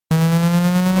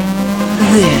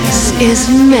This is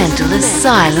Mental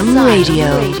Asylum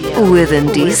Radio with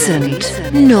Indecent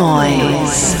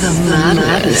Noise. The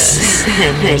maddest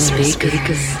in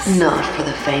speakers. Not for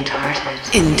the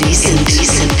faint-hearted. Indecent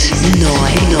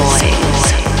Noise.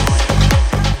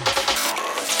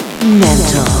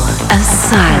 Mental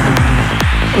Asylum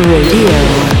Radio.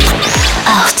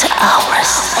 After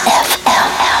Hours FM.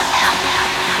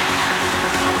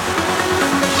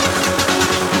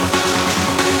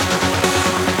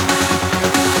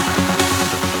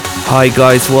 Hi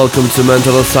guys, welcome to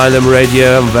Mental Asylum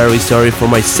Radio. I'm very sorry for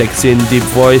my sexy and deep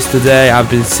voice today. I've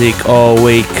been sick all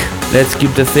week. Let's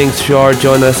keep the things short.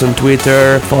 Join us on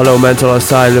Twitter. Follow Mental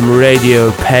Asylum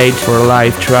Radio page for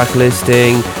live track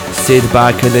listing. Sit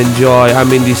back and enjoy.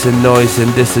 I'm Indecent Noise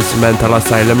and this is Mental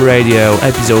Asylum Radio,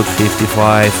 episode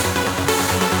 55.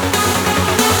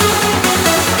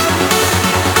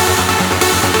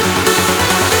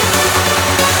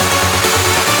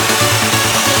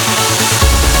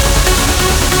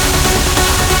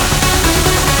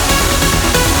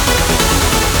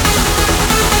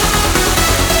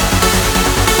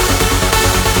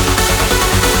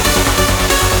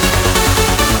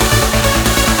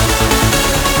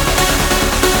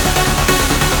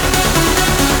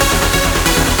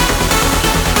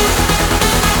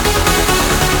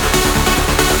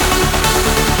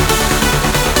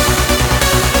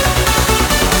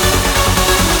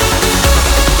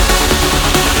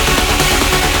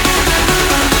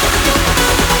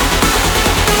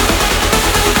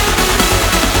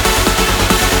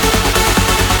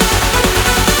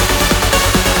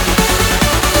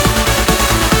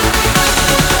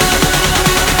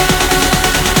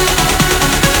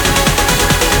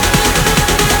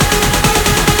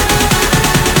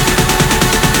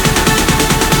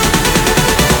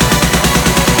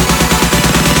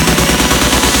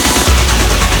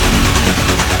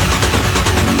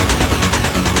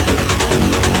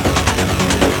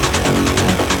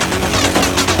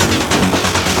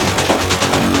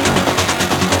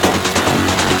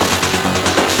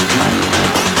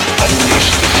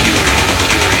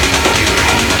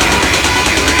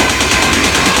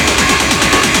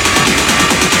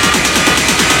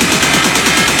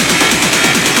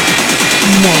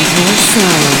 Mental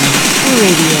Asylum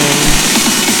Radio.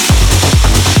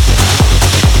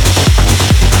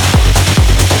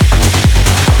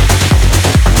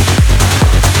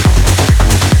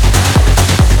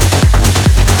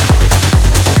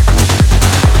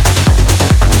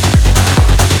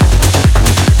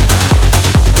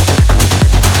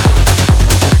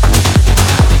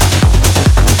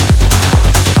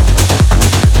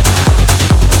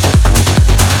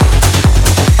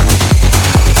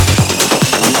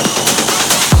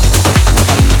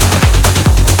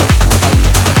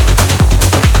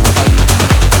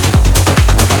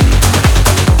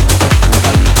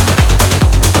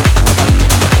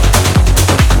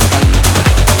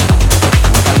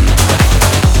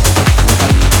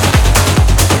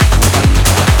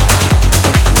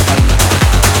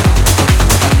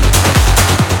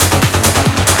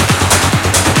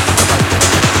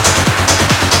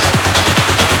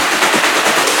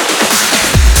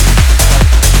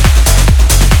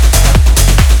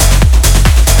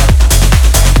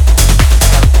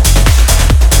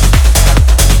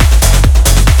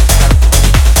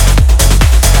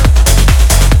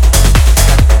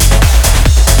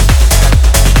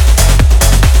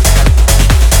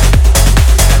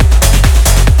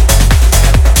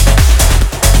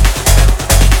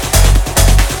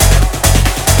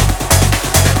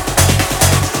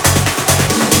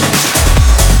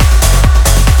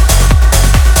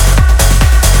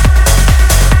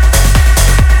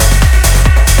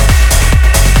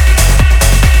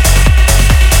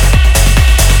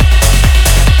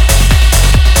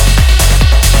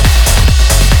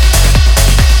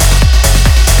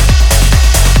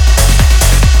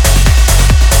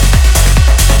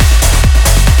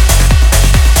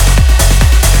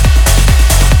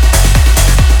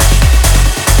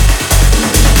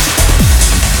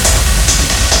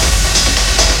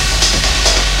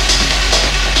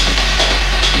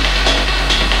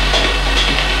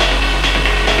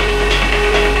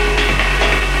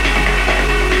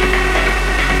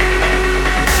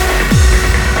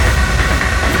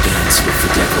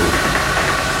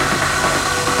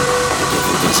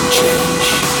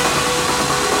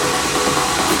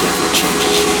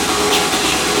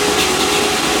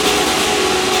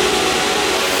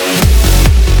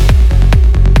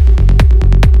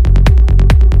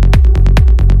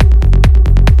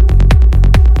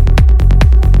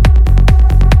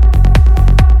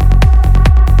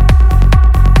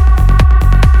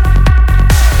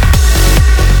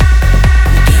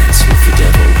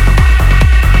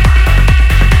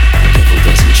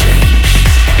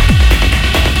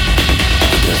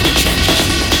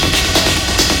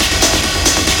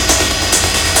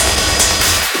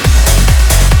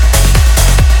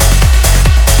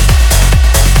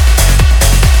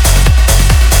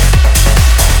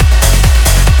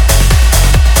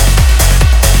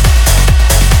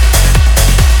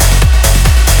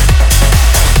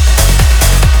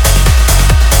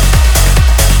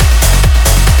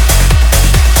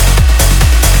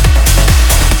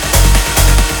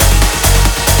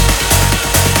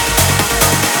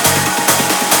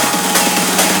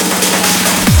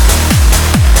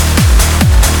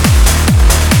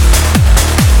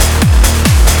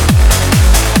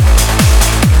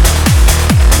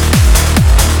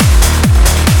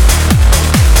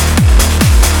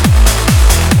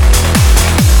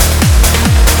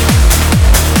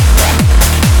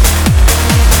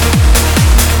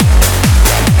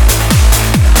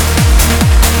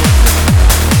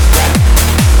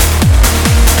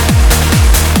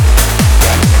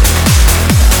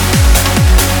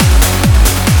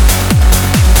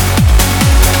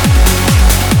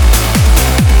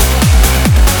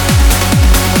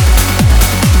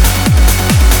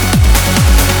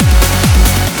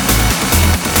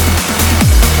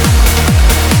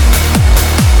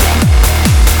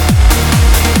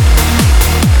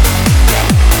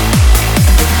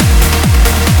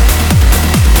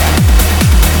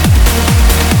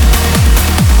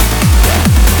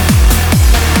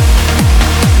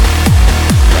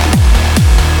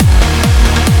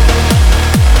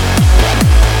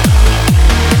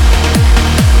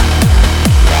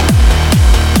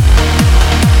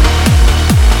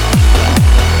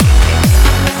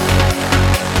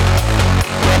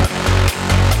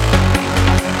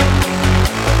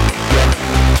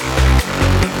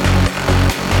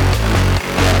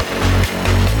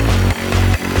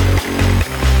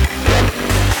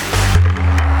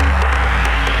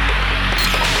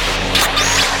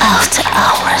 After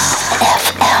Hours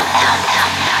FM.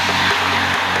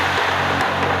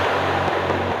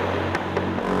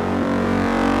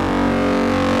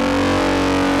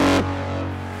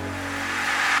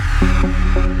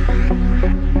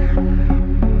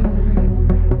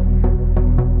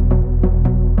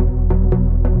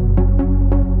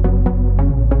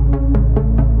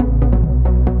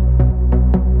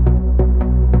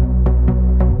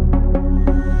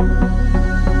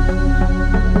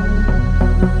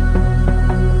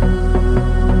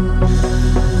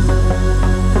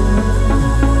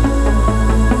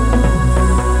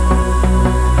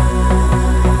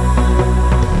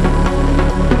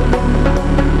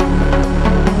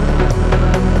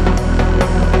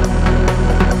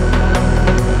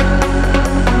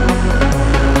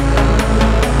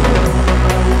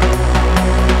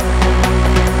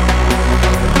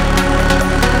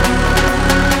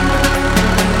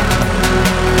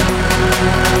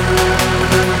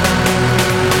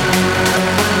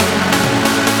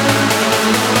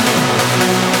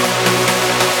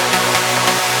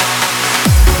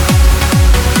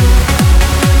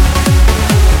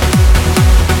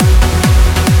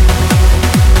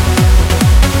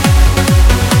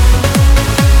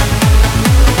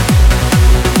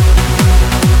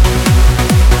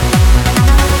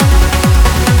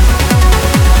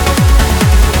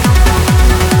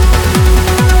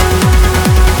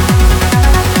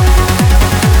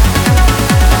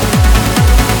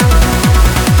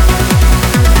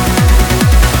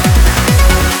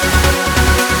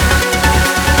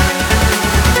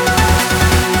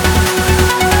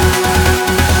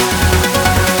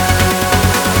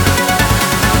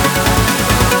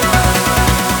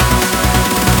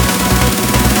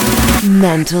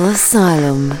 Mental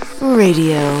Asylum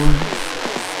Radio.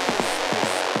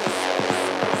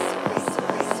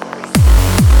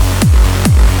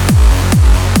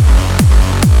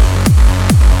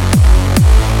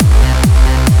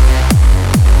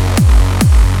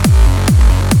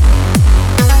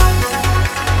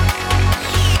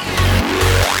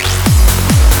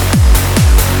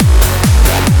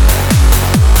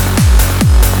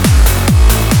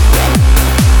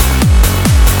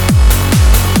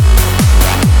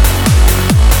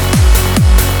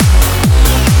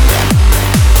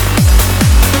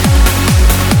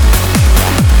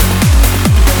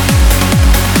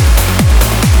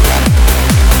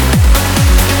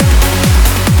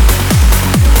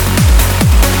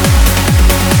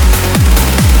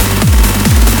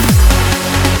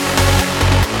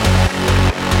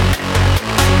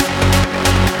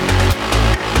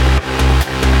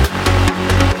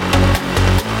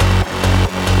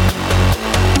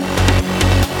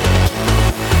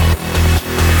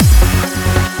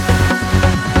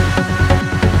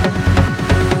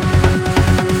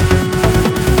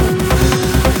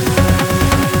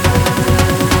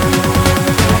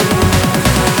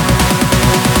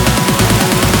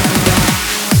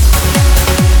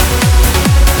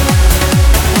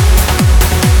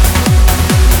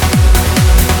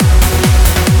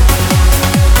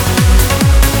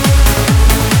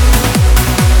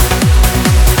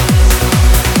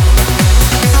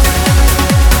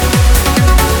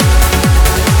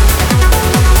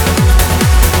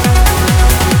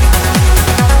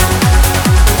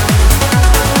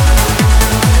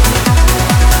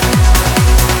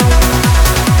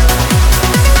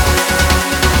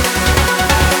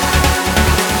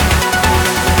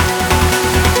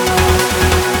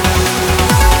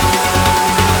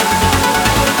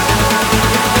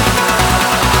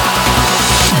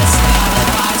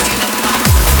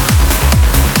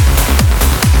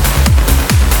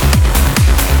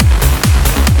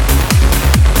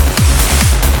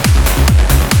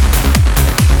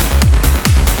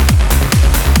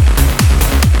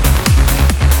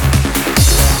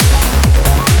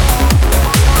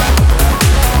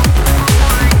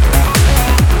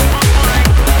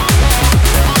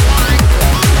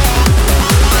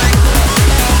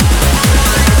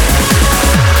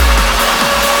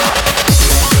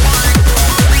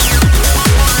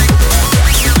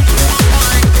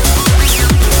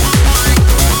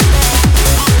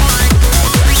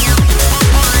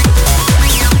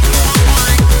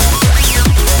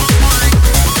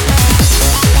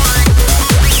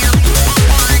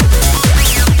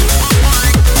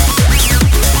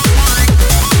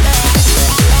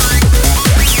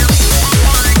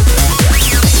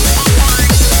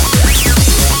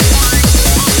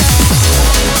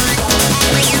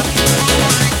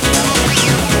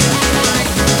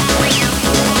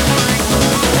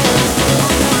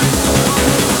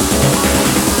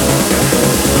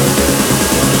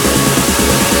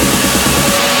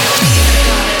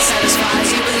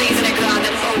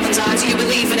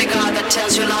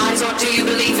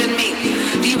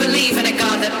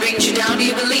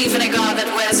 in a God that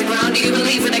wears the ground? Do you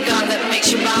believe in a God that makes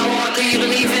you bow? Or do you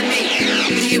believe in me?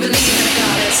 Do you believe in a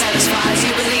God that satisfies? Do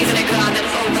you believe in a God that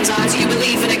opens eyes? Do you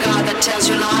believe in a God that tells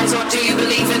you lies? Or do you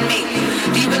believe in me?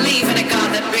 Do you believe in a God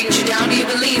that brings you down? Do you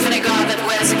believe in a God that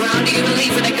wears the ground? Do you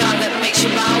believe in a God that makes you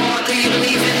bow? Or do you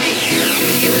believe in me?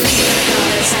 Do you believe in a God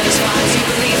that satisfies? Do you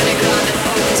believe in a God that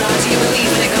opens eyes? Do you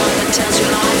believe in a God that tells you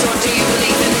lies? Or do you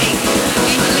believe in me? Do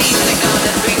you believe in a God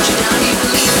that brings you down? Do you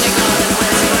believe in a God that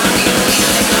wears the ground? Do you believe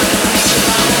in a God that makes you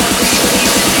bow? Or do you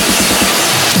believe in me?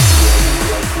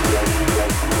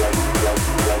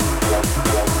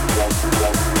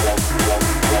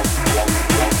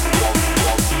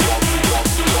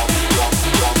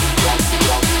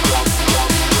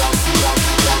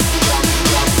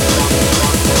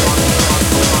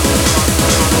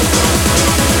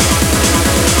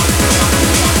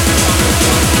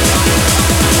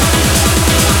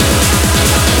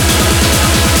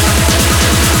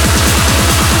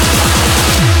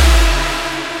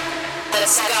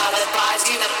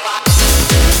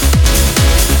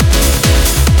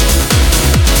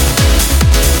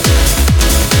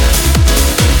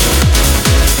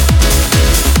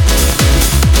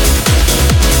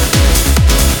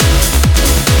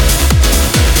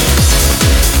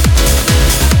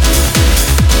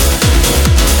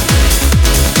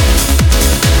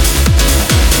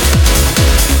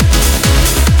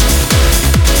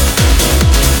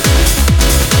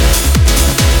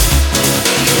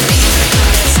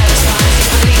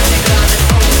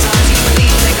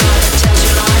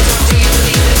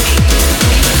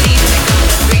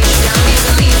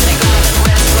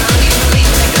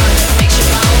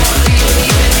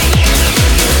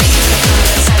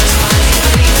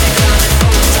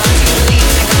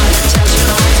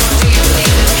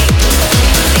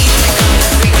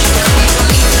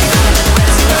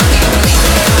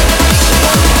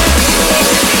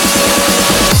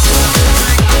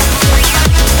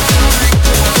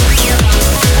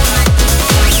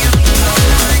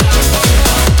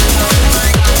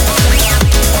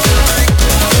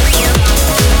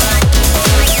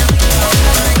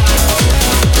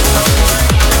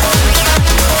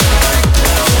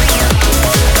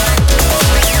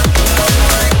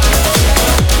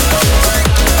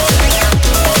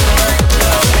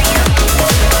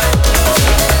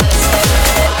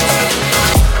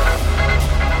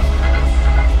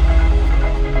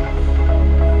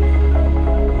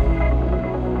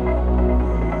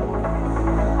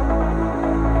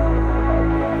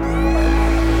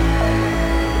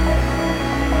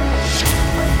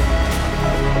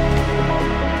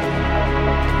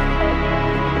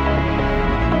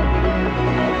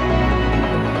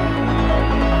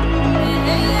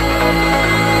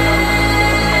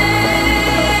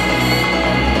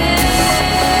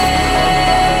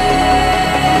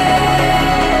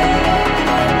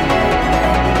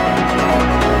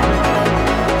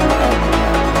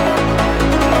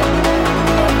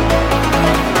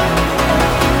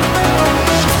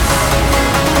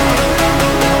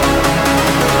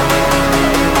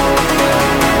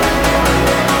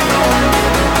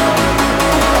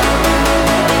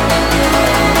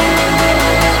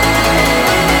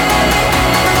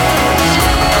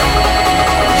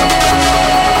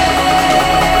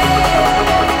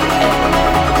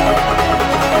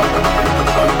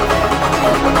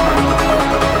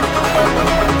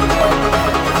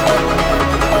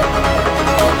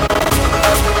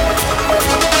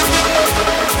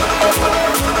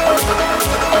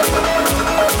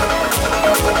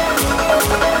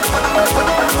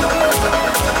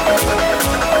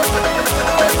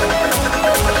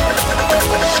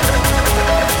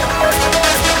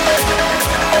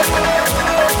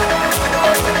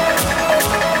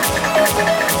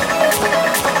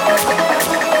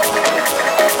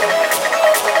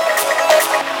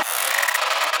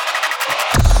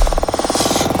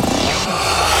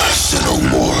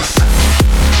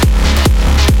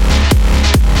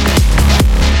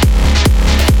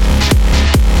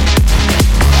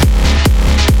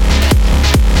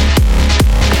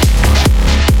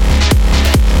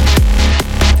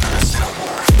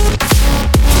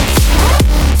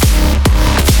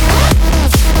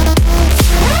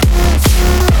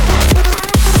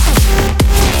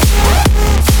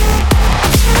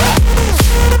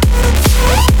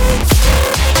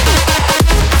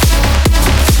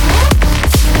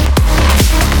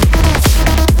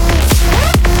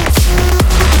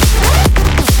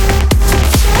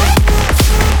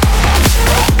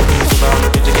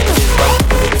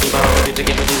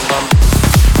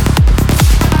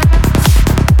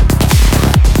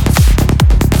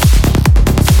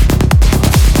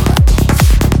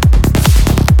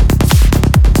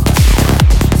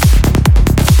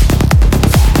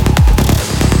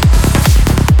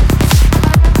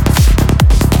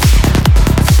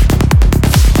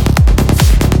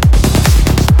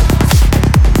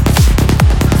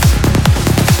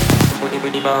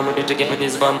 to get with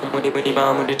this bum, with it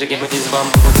bum, to get with this bum,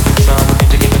 to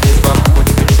get with this bum,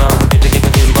 to get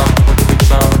with this bum,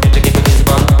 to get with this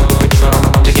bum,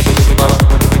 to get with this bum,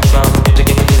 to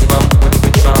get with this bum, to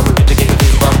get with this bum, to get with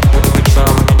this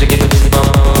bum, to get with this bum,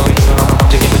 to get with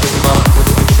this bum,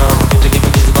 to get with this bum, to get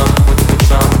with this bum, to get with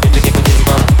this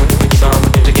bum,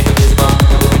 to get with this bum,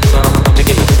 to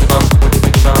get with this bum, to get with this bum,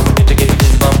 to get with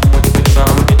this bum, to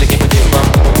get with this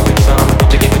bum,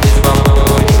 to get with this bum.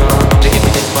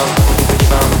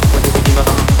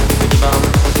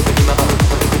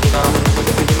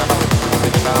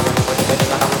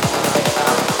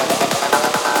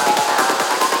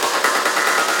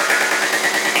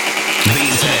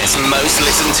 BZ's most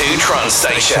listened to trance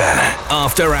station,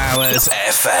 After Hours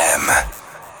FM.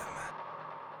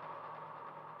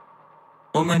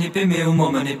 Omani pimeu,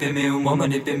 omani pimeu,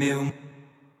 omani pimeu.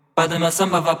 Padma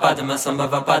samba va, padma samba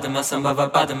va, padma samba va,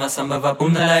 padma samba va.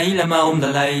 Dalai Lama,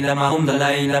 Dalai Lama,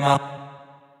 Dalai Lama.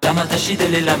 Lama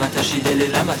tashidele, lama tashidele,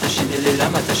 lama tashidele,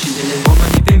 lama tashidele.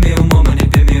 Omani pimeu, omani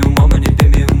pimeu, omani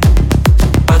pimeu.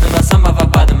 Padma samba va,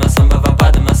 padma samba va,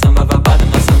 padma samba va,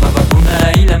 padma samba va.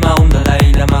 Dalai Lama,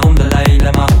 Dalai Lama, Dalai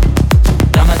Lama.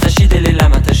 Lama tashidele,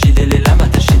 lama tashidele, lama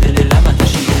tashidele, lama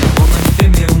tashidele. Omani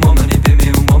pimeu, omani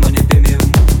pimeu, omani pimeu.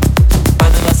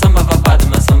 Padma samba va,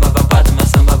 padma samba va, padma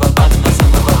samba va, padma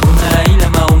samba va. Dalai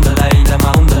Lama, Dalai Lama,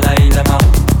 Dalai Lama.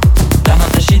 Lama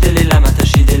tashidele, lama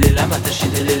tashidele, lama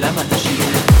tashidele, lama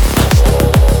tashidele.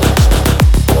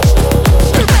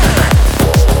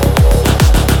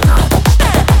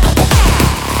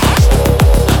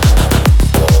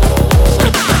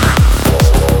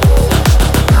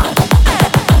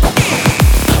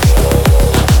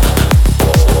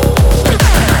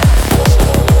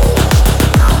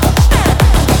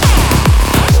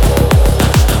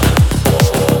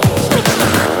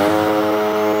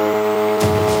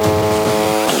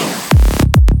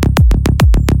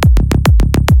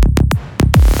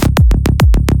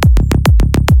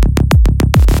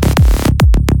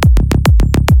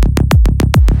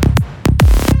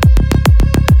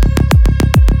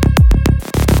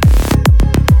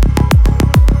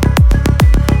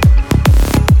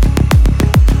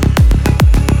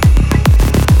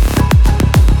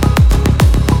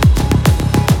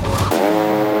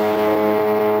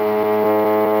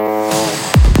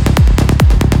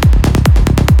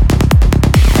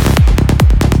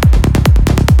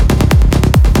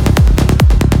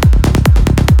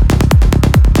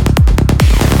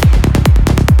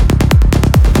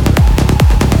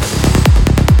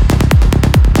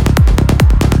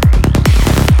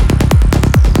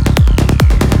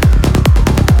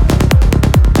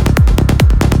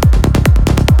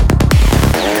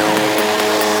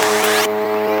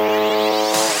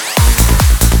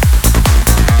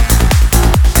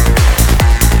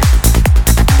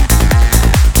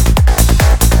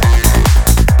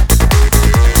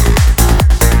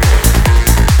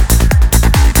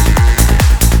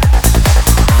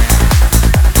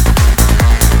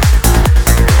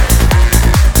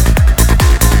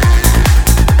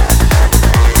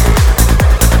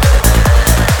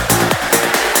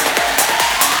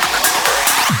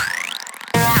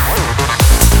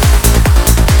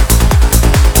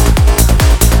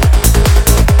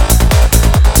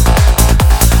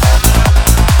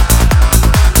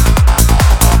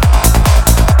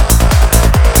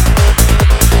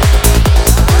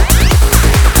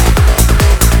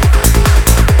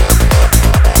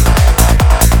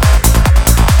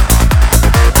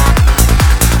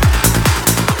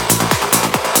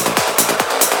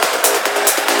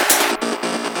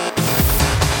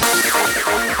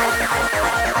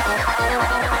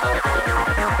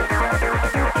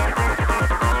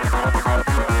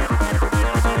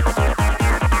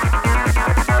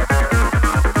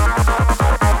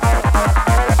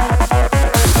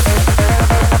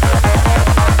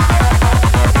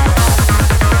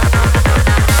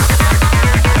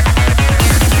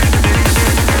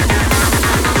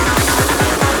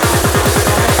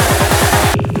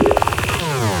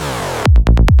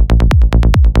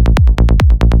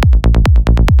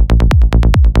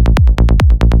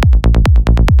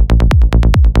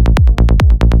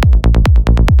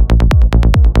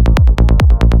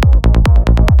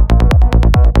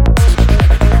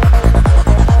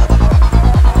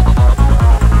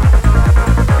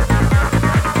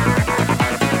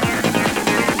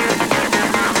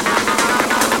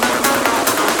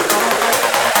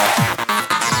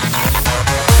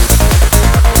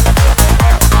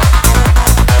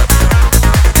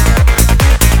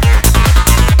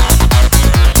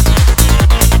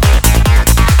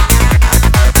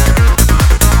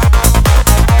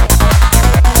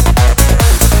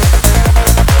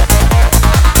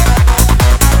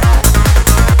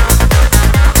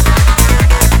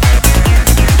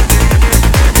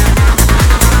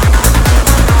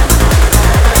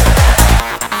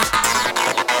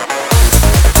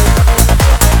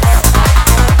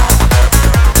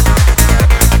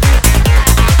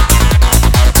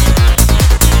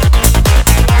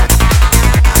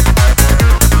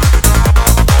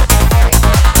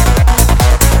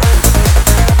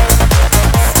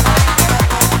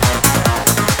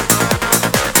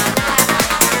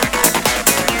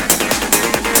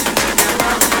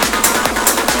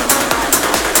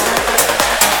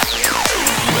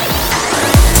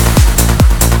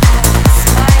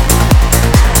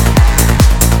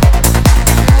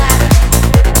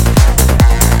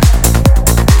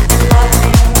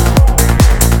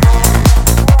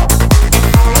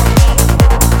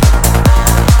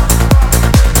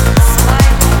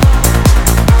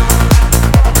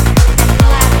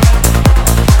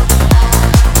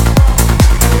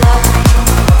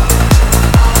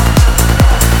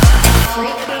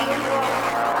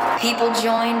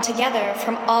 join together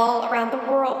from all around the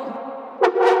world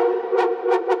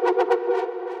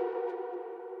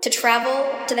to travel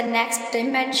to the next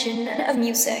dimension of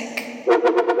music.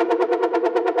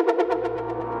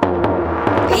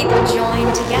 People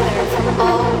join together from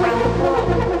all around the world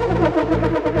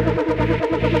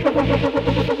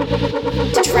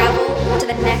to travel to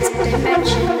the next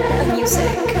dimension of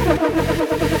music.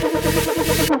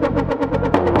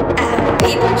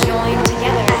 People join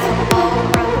together from all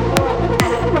around the world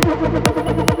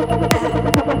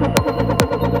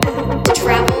to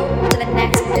travel to the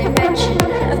next dimension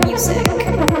of music.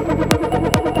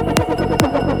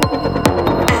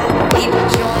 People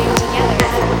join together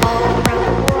from all around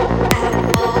the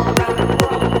world, all around the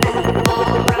world,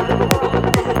 all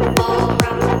around the world, all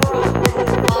around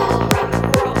the world, all around the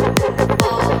world,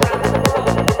 all around the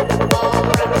world, all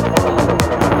around the world,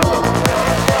 all around the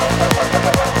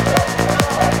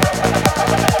world.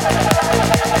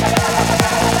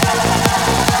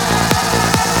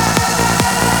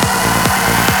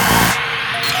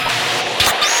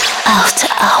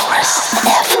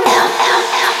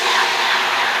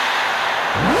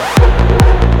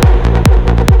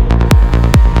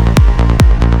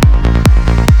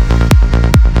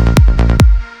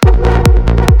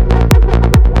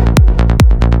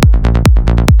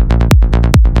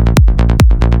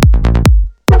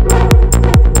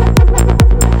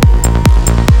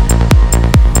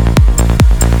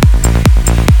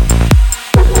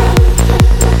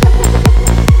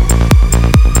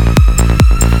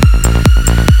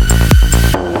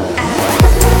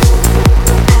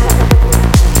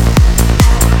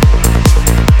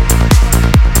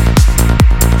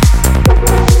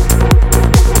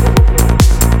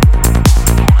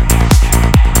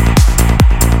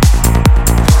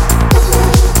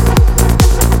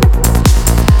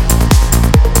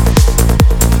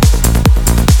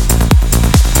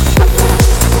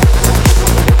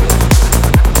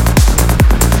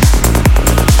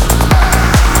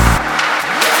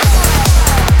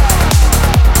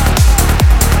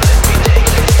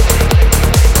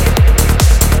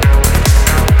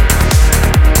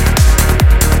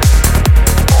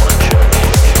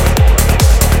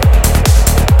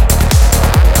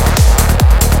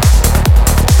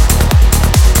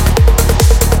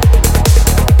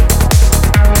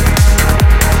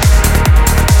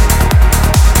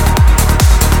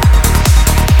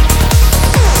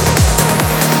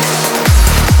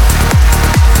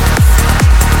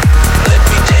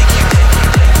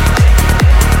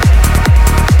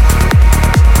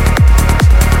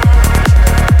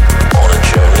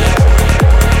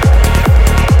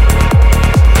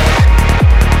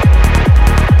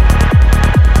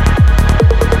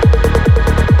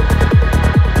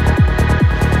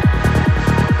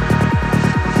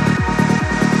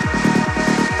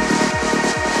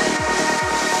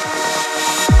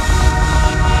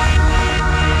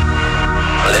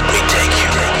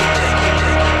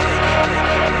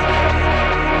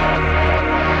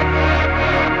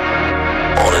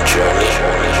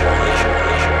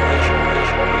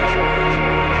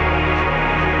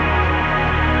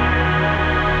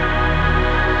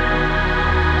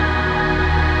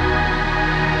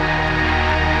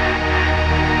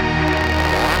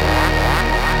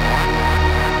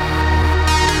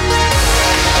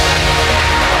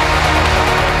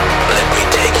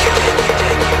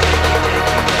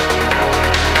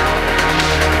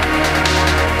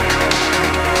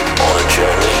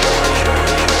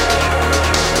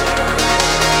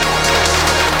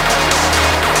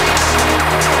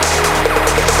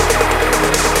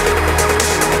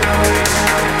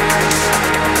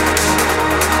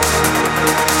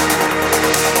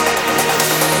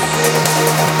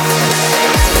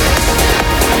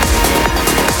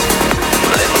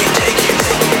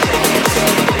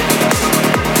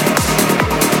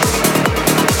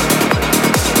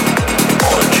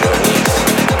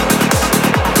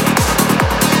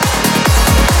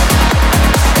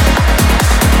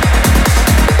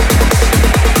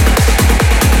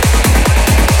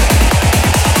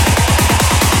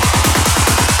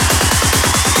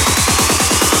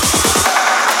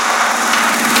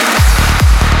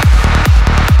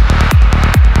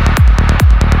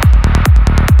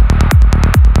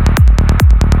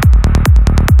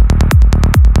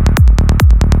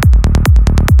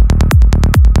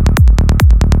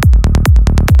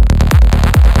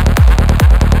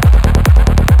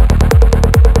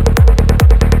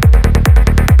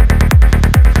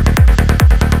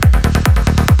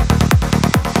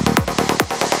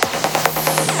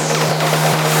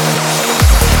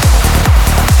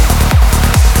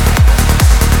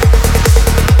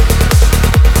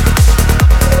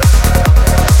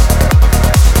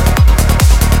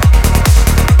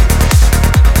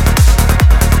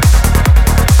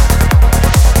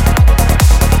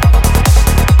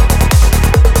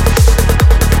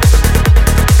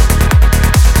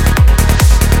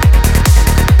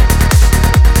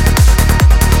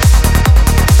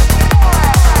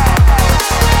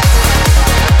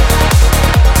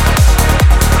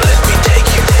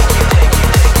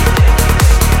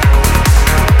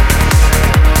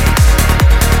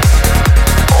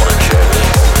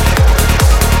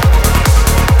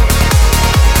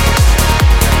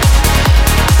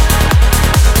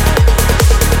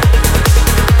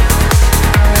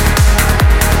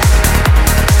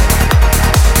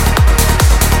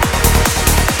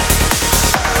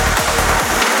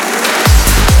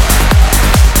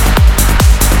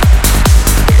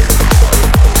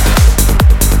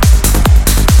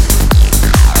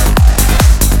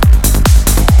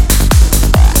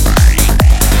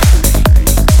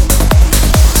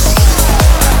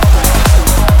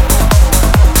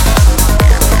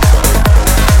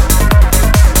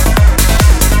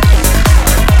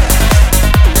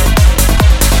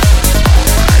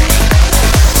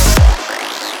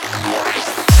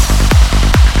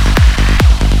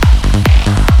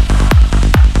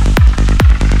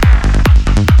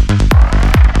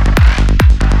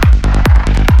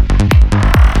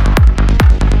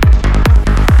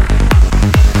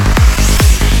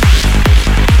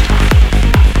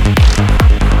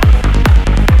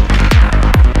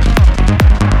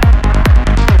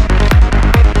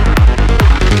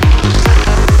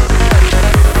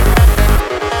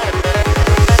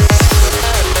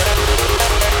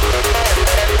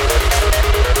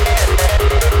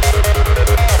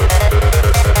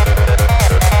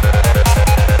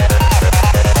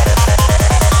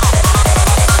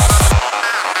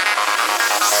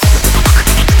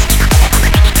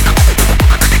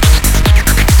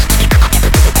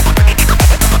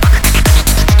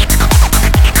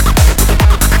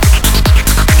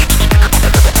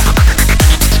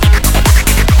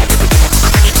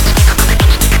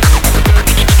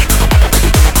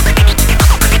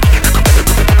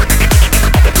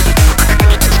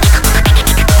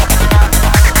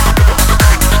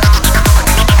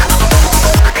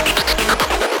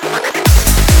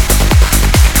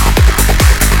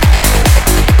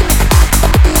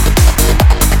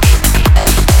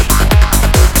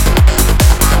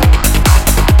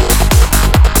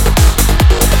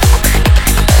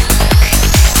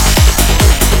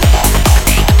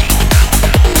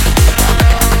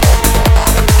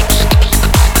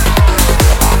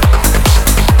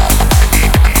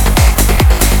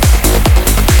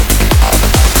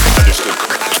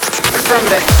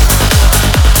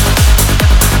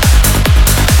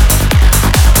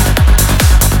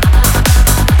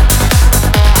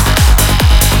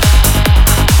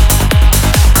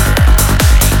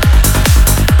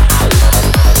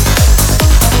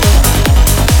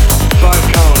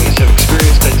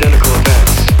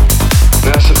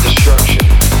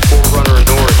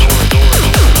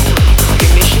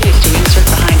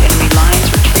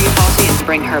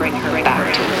 bring her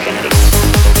back to infinity.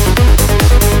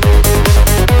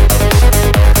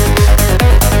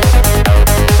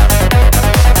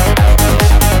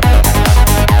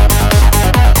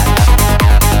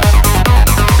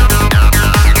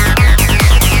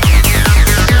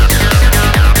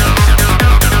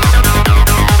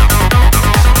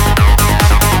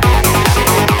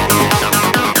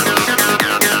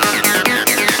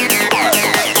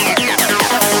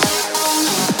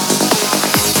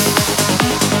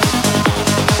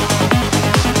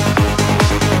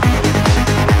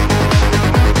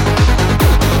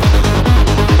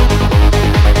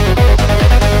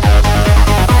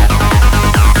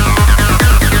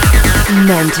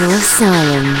 Mental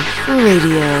Asylum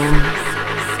Radio.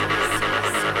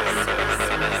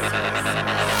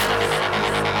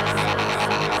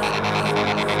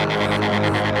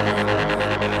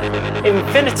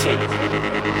 Infinity.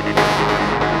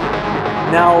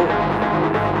 Now,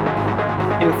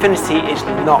 infinity is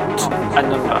not a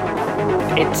number.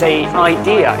 It's an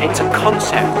idea, it's a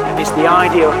concept. It's the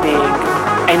idea of being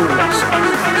endless,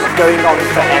 going on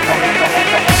forever.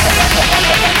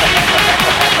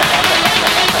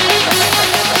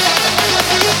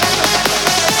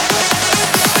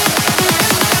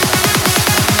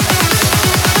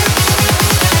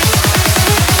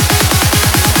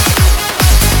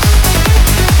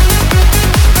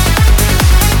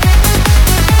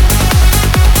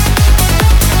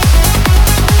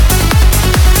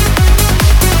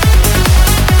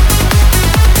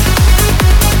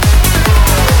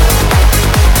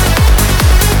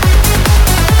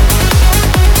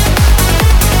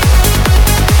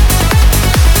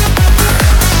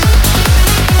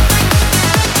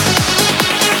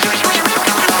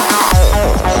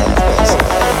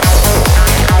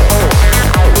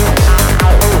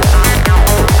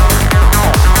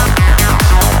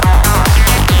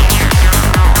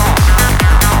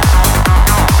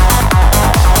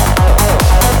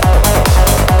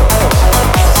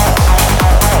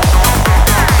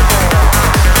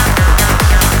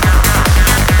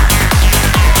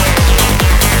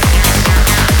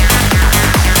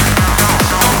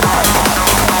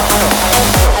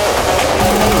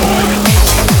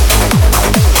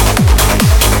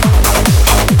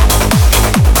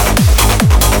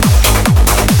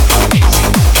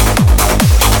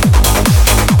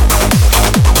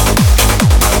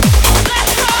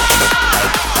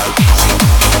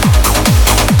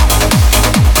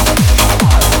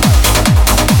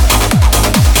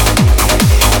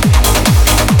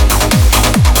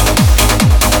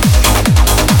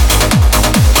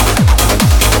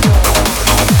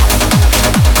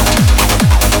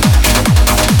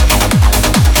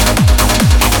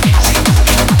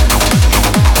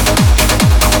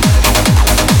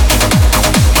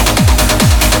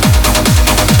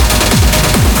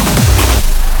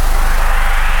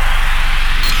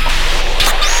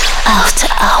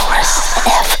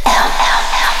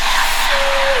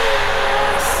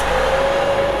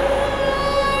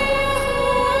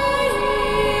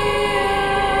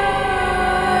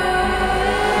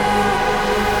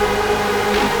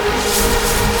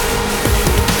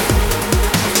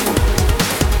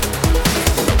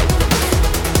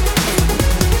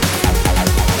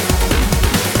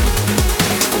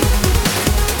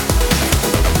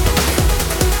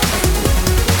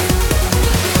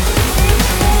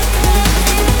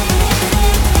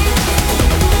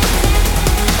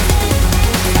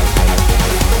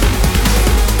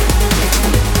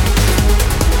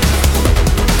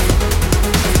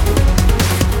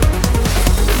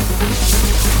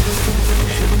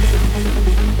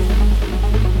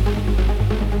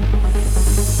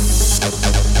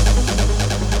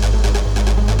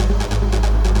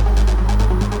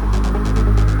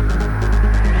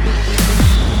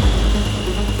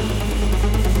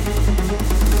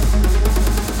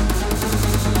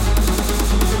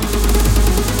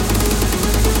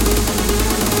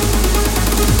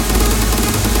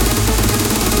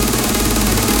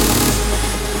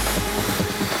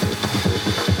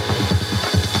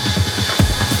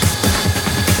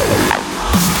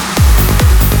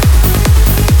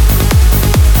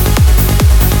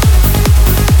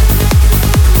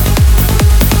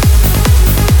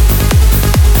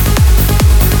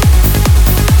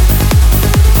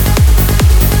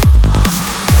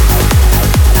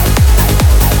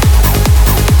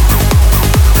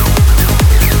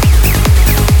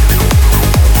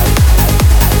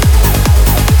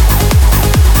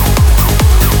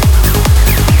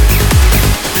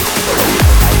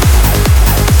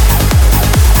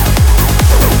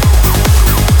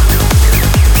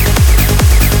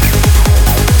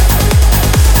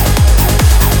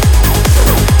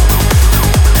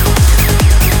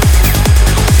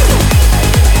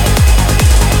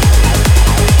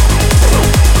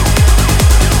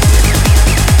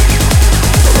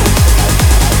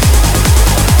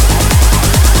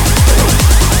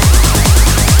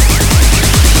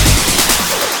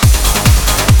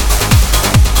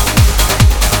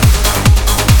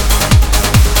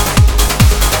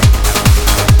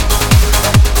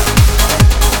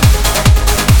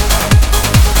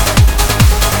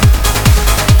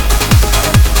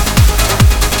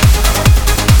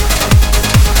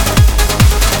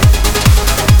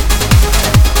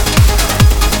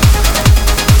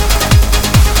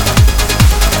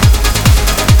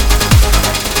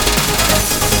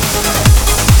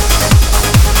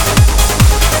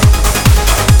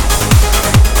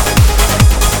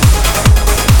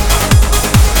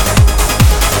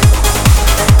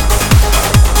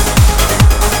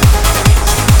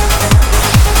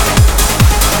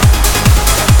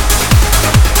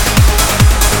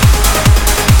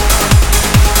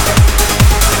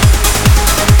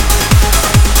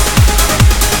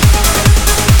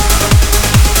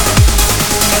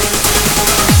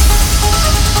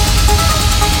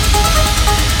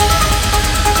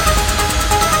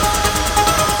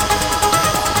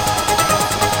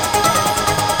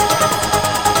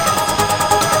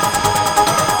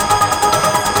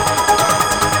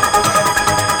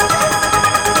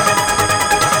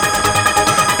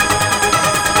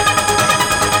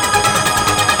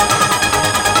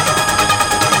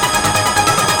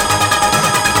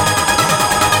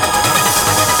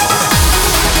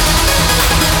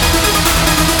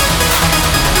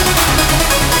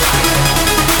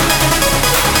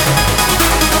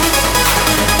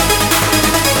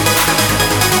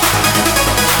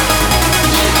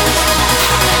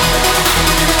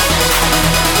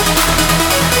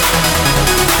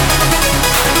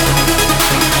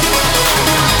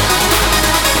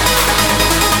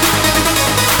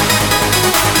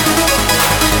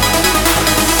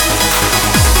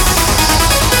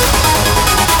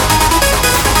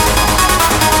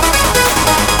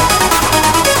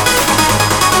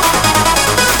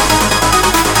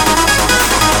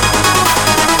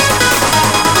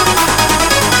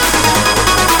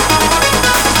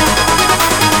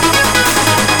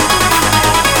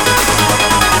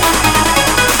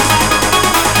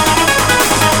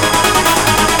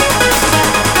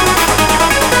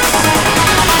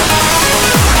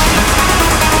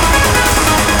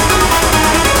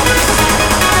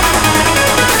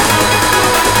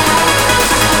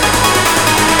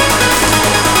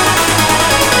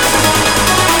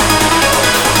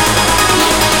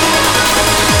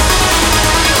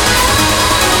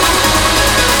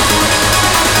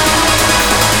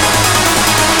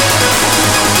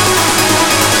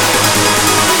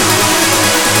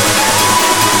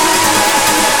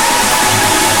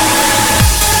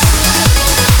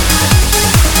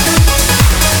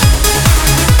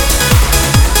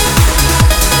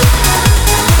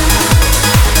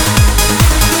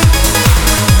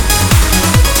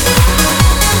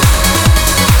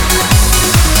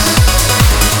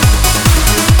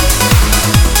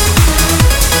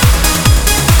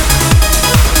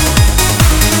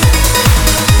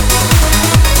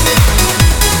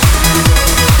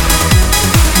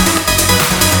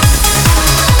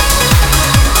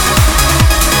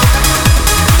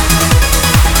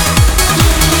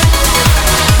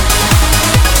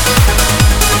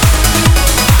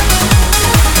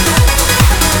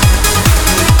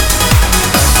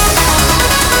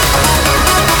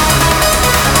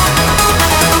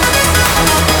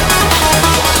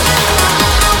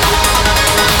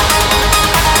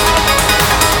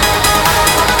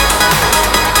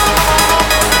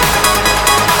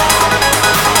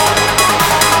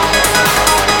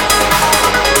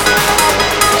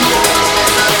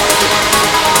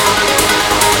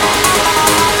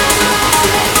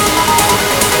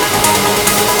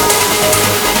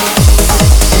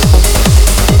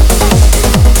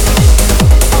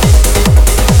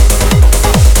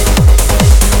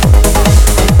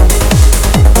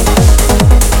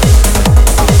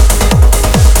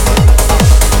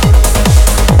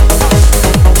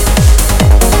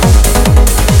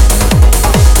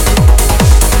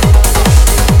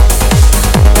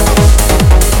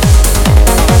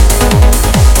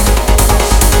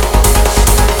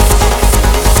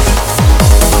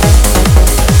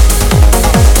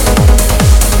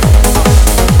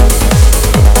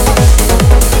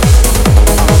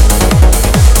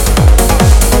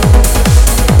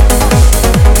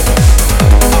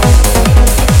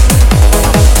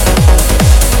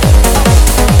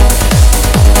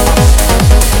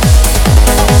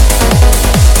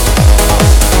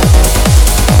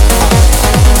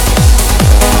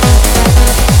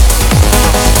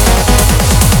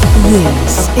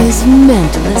 is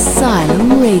Mental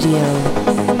Asylum Radio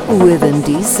with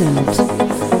indecent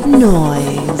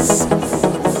noise.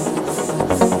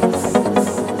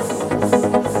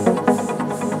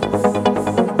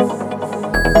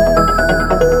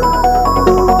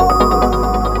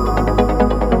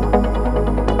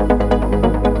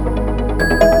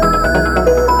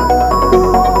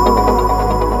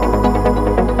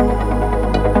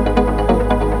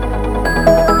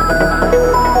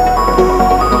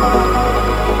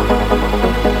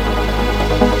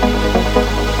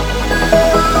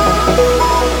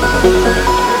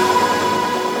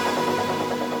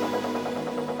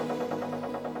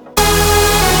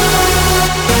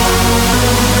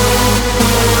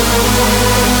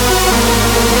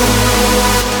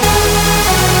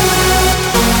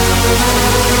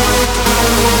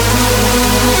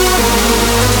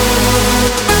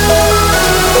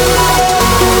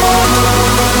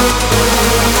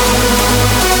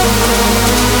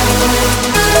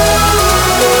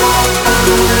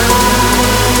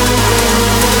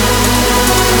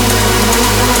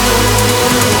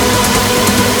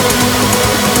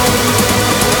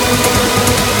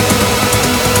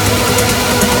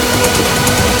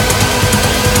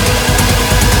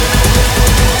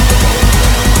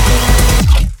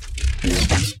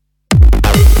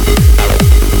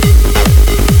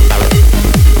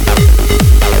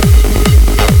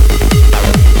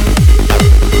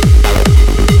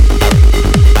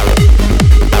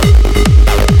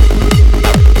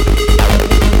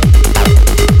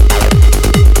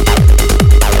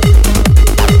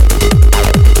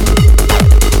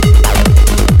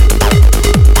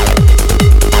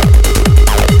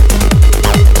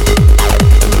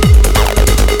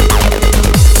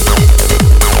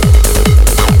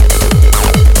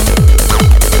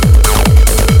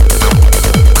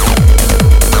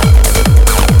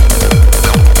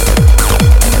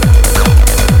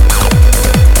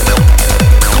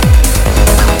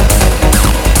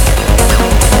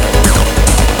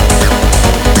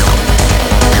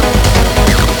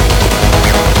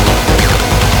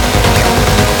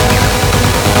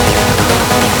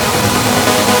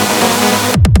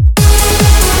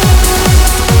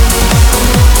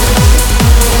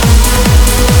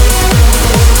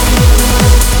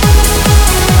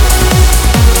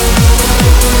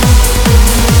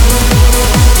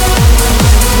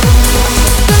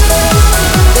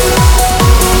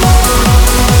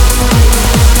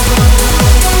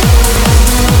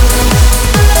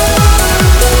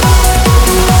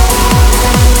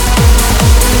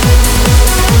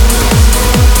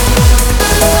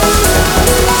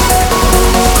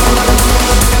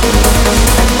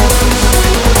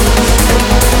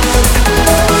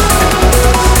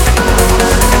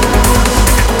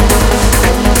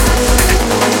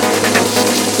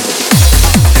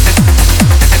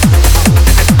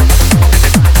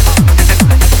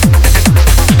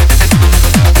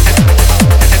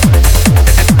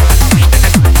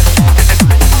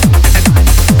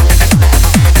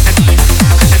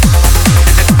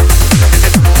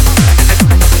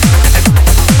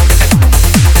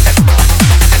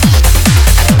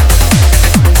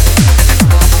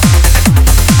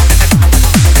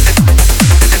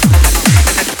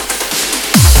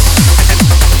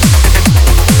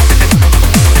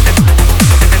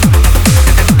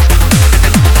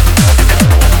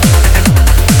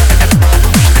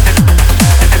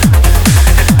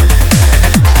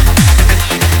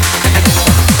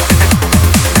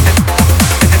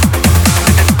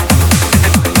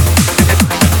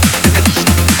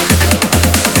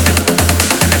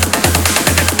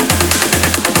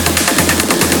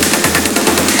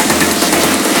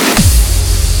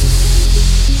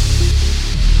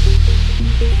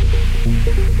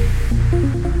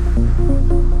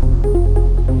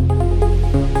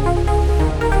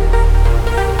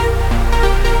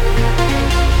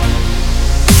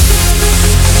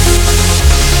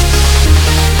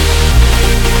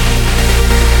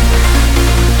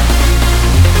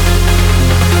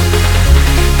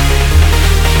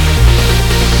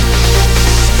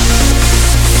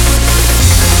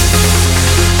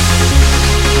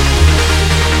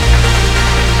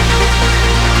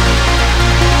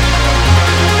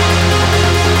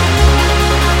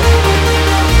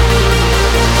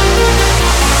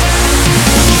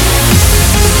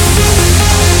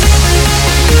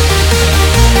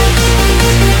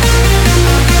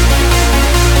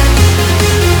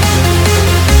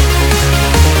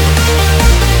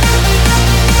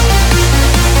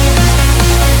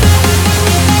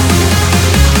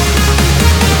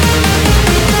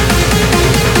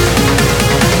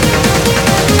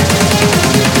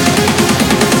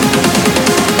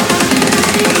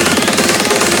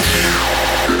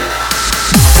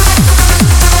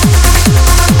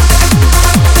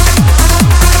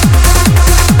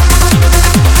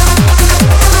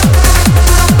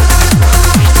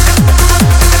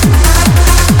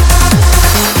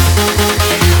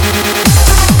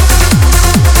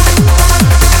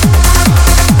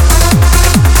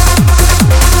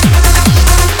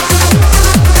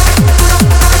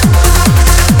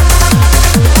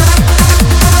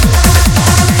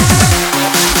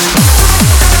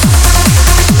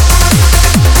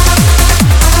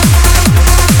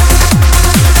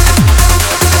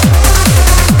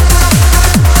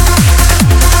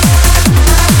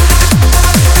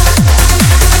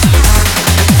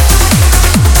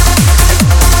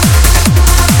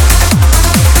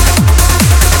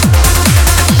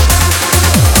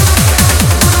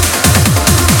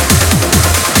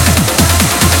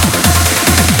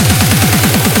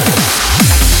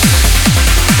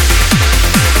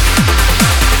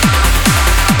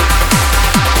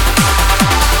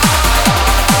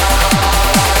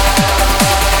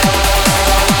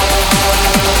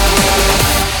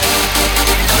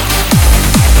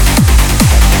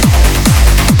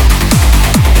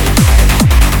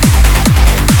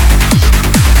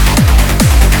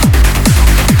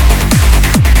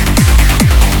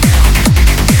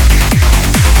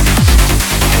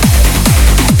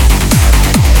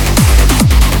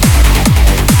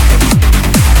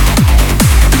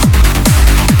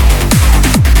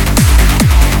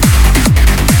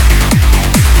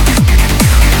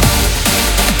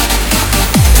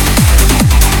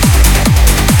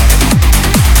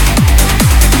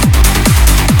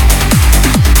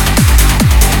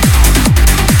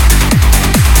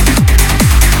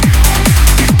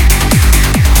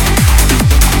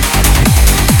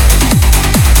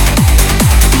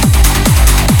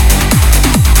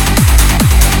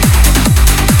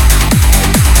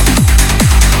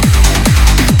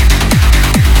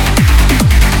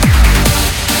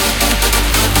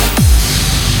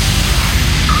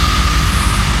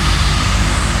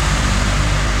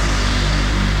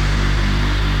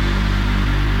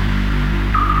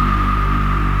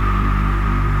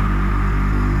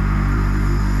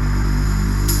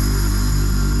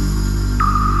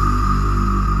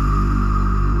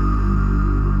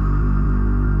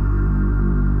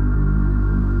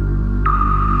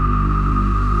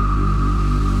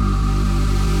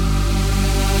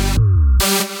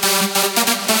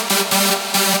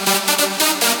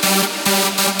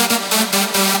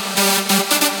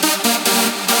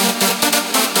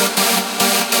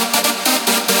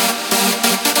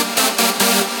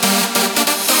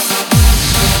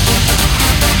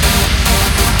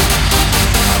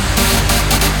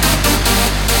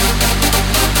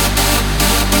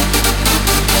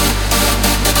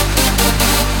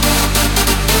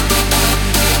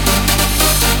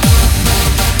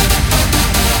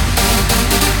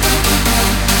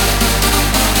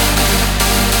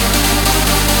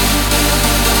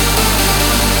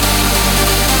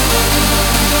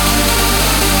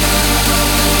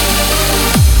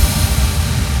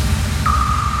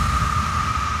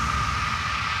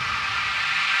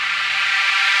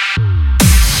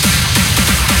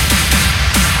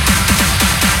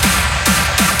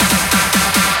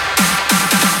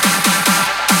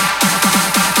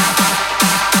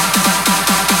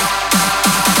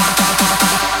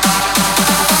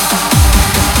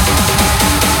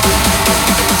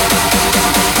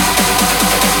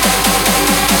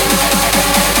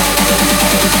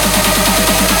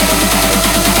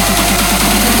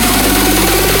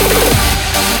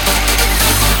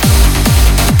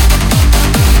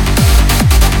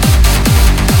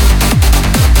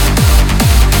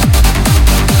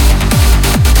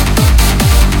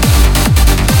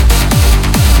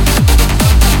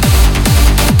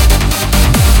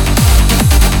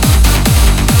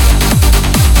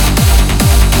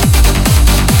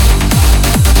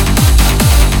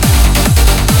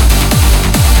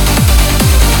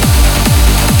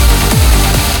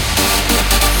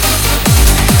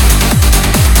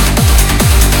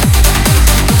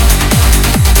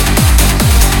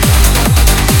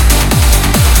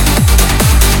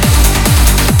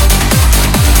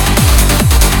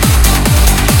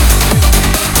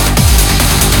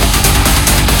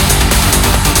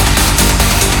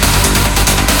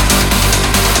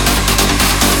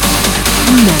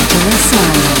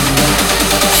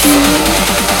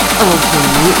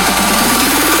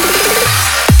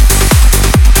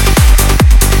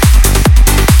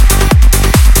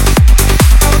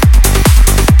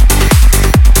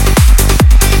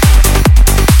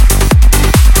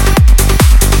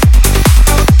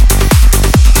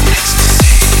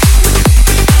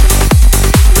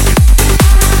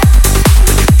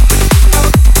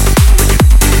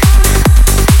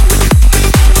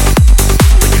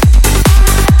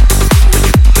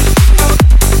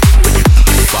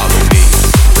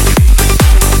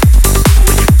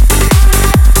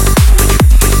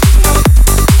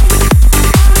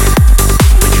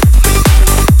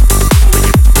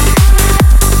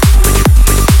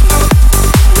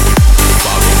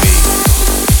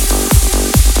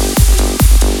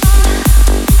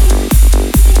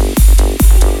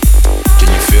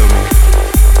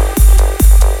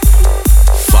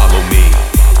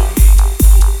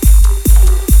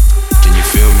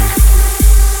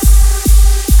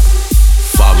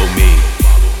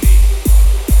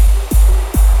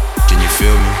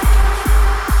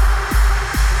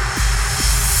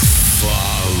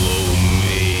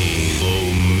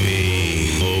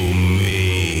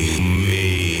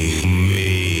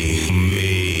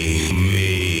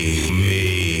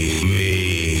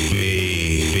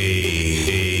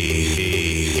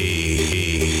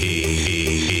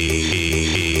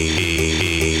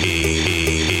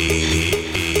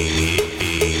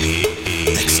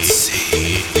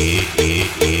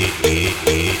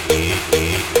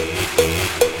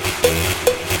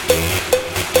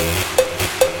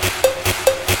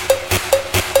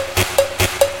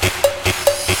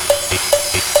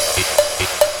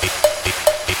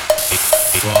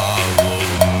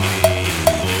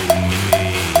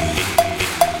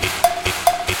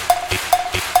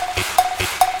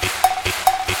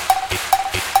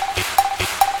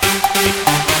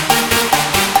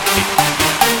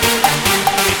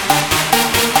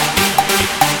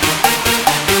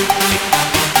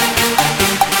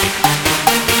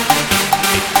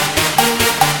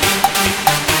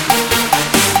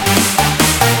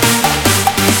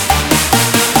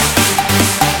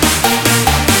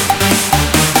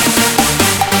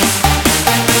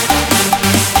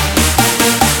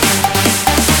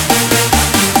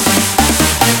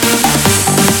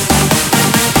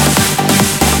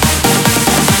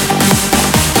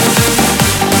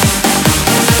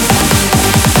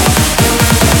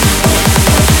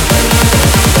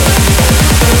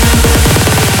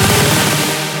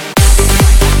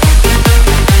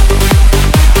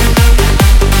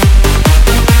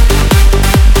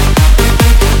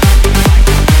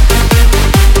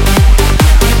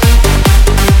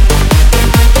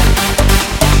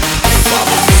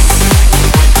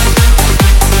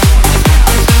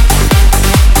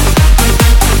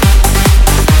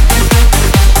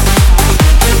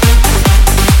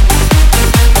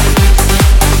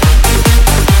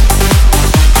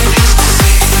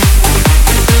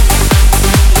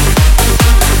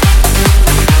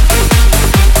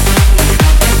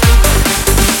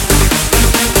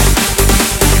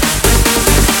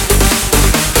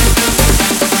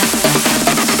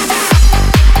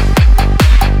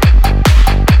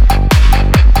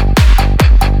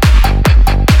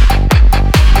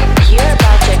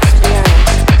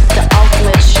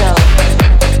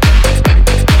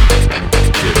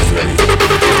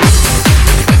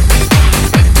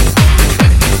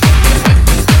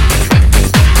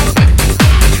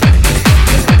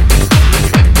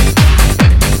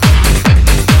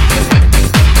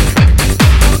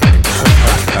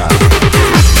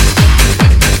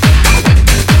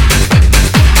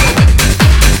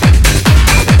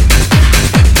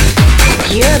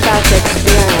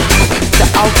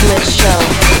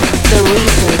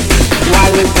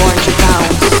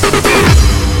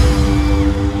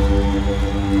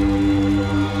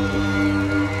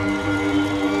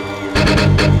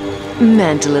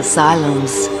 Mental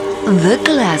Asylums, the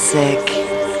classic.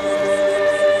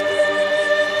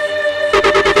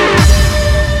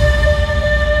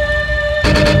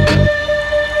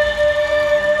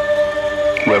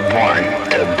 We're born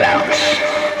to bounce.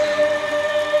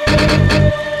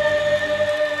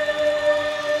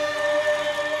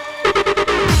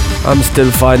 I'm still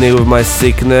fighting with my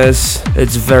sickness.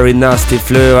 It's very nasty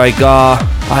flu I got.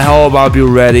 I hope I'll be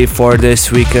ready for this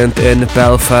weekend in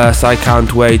Belfast. I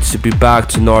can't wait to be back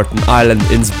to Northern Ireland.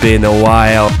 It's been a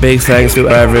while. Big thanks to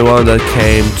everyone that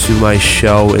came to my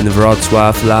show in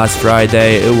Wrocław last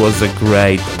Friday. It was a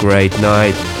great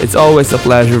night. It's always a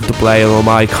pleasure to play in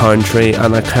my country,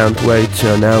 and I can't wait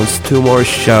to announce 2 more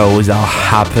shows that'll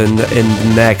happen in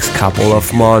the next couple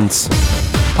of months.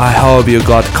 I hope you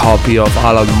got a copy of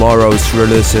Alan Morrow's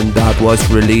release that was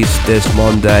released this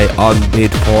Monday on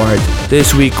Beatport.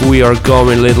 This week we are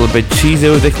going a little bit cheesy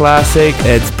with the classic.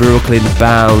 It's Brooklyn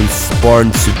Bounce,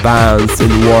 Born to Bounce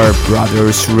in War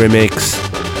Brothers remix.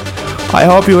 I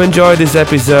hope you enjoyed this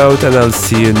episode, and I'll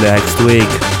see you next week.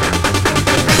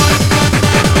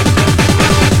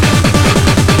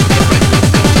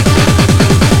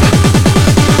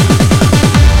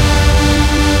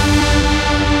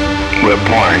 We're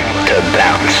born to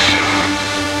bounce.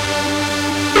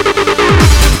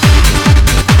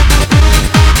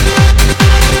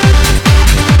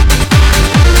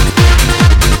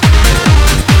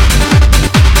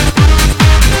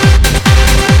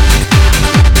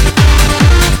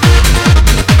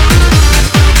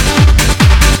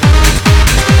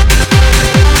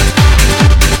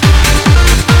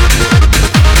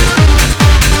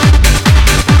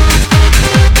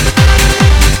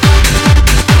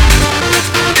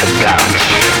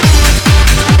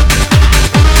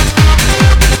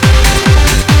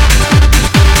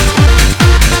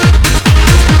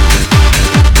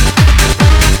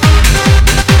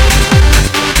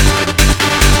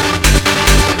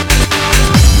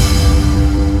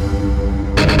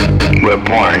 We're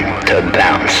born to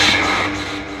bounce.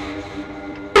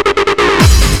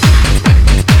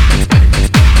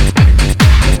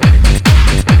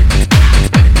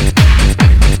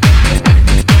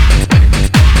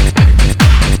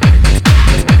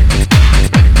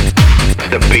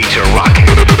 The beats are rocking.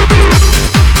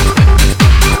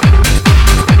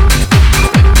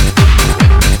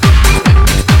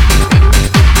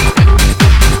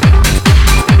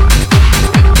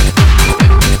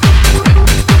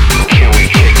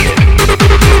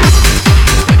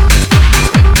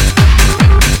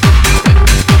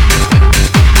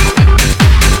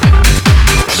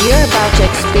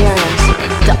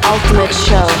 Ultimate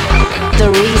show, the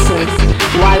reason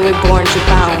why we're born to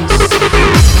bounce.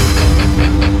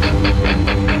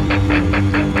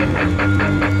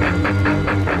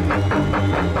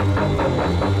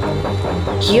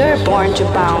 You're born to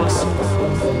bounce.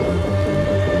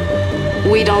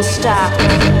 We don't stop.